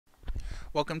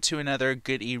Welcome to another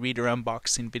Good e-reader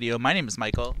unboxing video. My name is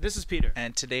Michael. This is Peter.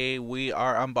 And today we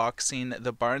are unboxing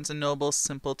the Barnes & Noble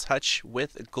Simple Touch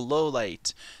with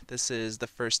Glowlight. This is the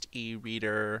first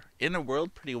e-reader in the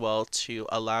world pretty well to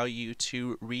allow you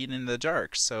to read in the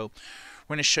dark. So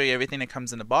we're going to show you everything that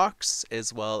comes in the box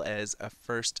as well as a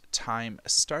first time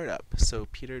startup. So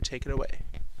Peter, take it away.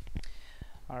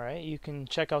 Alright, you can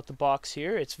check out the box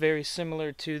here. It's very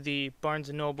similar to the Barnes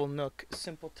 & Noble Nook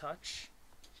Simple Touch.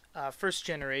 First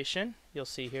generation, you'll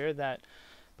see here that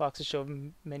boxes show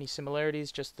many similarities,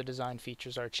 just the design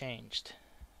features are changed.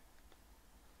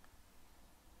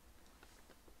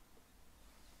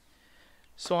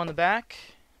 So on the back,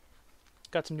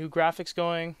 got some new graphics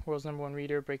going, world's #1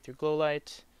 reader, breakthrough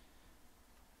Glowlight.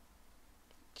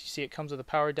 You see it comes with a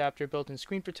power adapter, built-in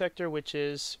screen protector, which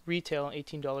is retail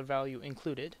 $18 value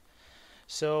included.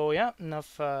 So yeah,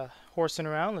 enough horsing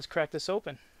around, let's crack this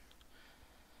open.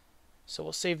 So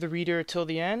we'll save the reader till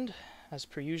the end, as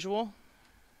per usual.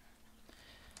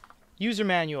 User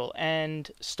manual and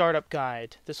startup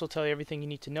guide. This will tell you everything you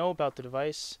need to know about the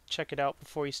device. Check it out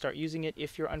before you start using it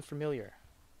if you're unfamiliar.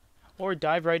 Or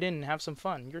dive right in and have some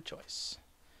fun, your choice.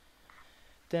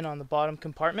 Then on the bottom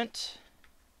compartment,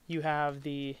 you have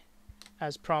the,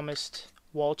 as promised,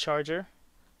 wall charger,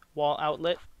 wall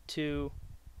outlet to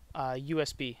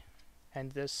USB.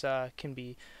 And this can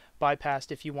be bypassed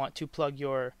if you want to plug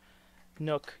your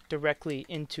Nook directly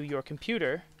into your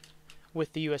computer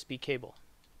with the USB cable.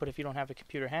 But if you don't have a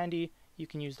computer handy, you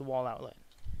can use the wall outlet.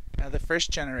 Now, the first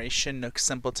generation Nook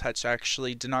Simple Touch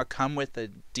actually did not come with a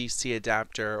DC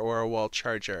adapter or a wall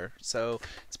charger. So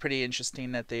it's pretty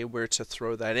interesting that they were to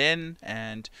throw that in.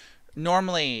 And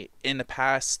normally in the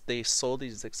past they sold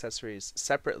these accessories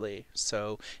separately.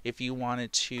 So if you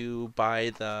wanted to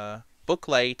buy the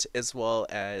booklight as well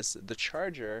as the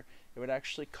charger, it would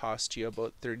actually cost you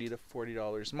about $30 to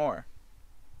 $40 more.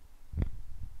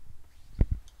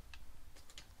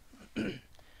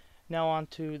 Now on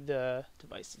to the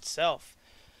device itself.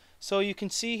 So you can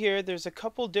see here there's a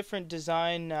couple different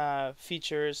design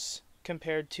features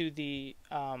compared to the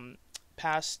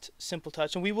past Simple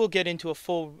Touch, and we will get into a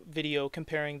full video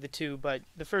comparing the two, but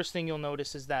the first thing you'll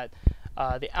notice is that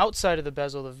the outside of the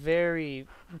bezel, the very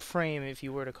frame if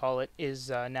you were to call it, is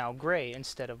now gray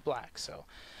instead of black. So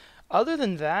other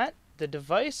than that, the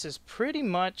device is pretty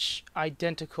much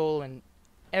identical in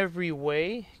every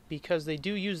way because they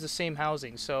do use the same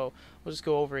housing. So we'll just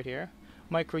go over it here.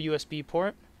 Micro USB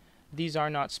port. These are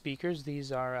not speakers,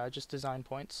 these are just design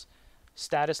points.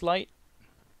 Status light.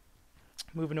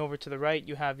 Moving over to the right,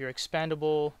 you have your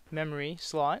expandable memory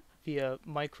slot via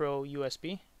micro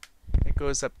USB. It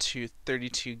goes up to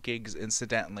 32 gigs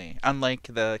incidentally.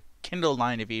 Unlike the Kindle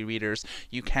line of e-readers,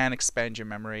 you can expand your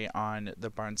memory on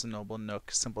the Barnes & Noble Nook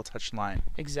Simple Touch line.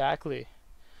 Exactly.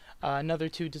 Another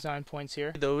two design points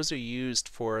here. Those are used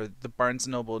for the Barnes &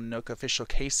 Noble Nook official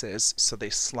cases, so they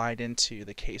slide into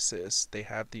the cases. They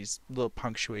have these little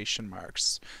punctuation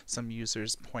marks. Some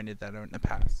users pointed that out in the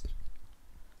past.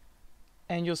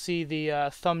 And you'll see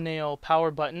the thumbnail power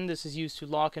button. This is used to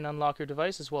lock and unlock your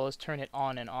device as well as turn it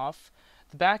on and off.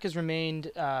 The back has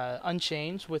remained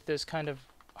unchanged with this kind of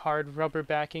hard rubber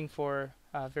backing for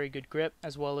very good grip,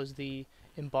 as well as the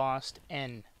embossed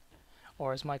N,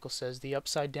 or as Michael says, the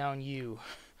upside down U.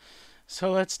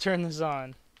 So let's turn this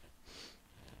on.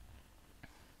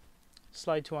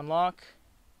 Slide to unlock.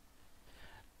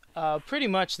 Pretty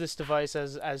much this device,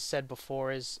 as said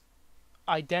before, is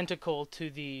identical to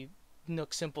the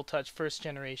Nook Simple Touch first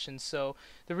generation, so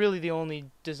really the only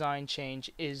design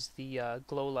change is the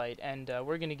Glowlight, and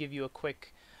we're going to give you a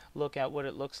quick look at what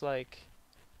it looks like.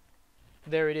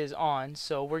 There it is on,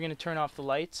 so we're going to turn off the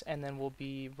lights and then we'll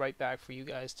be right back for you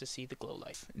guys to see the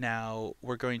Glowlight. Now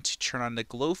we're going to turn on the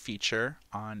glow feature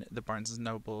on the Barnes &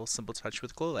 Noble Simple Touch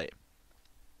with Glowlight.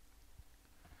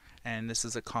 And this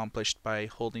is accomplished by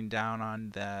holding down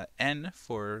on the N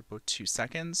for about 2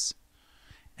 seconds,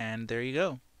 and there you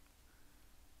go.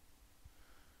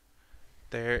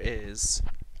 There is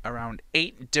around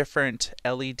 8 different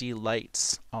LED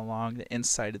lights along the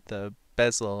inside of the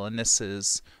bezel, and this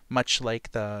is much like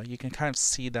you can kind of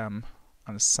see them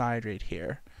on the side right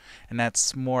here, and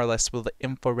that's more or less where the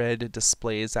infrared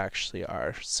displays actually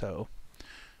are. So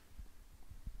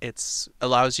it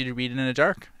allows you to read in the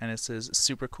dark, and this is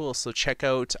super cool. So check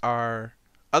out our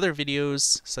other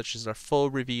videos, such as our full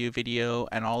review video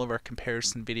and all of our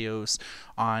comparison videos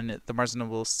on the Barnes &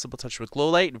 Noble Simple Touch with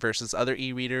Glowlight versus other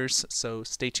e-readers. So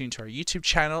stay tuned to our YouTube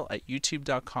channel at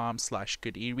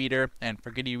youtube.com/goodereader, and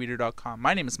for goodereader.com.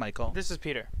 My name is Michael. This is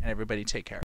Peter. And everybody take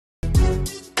care.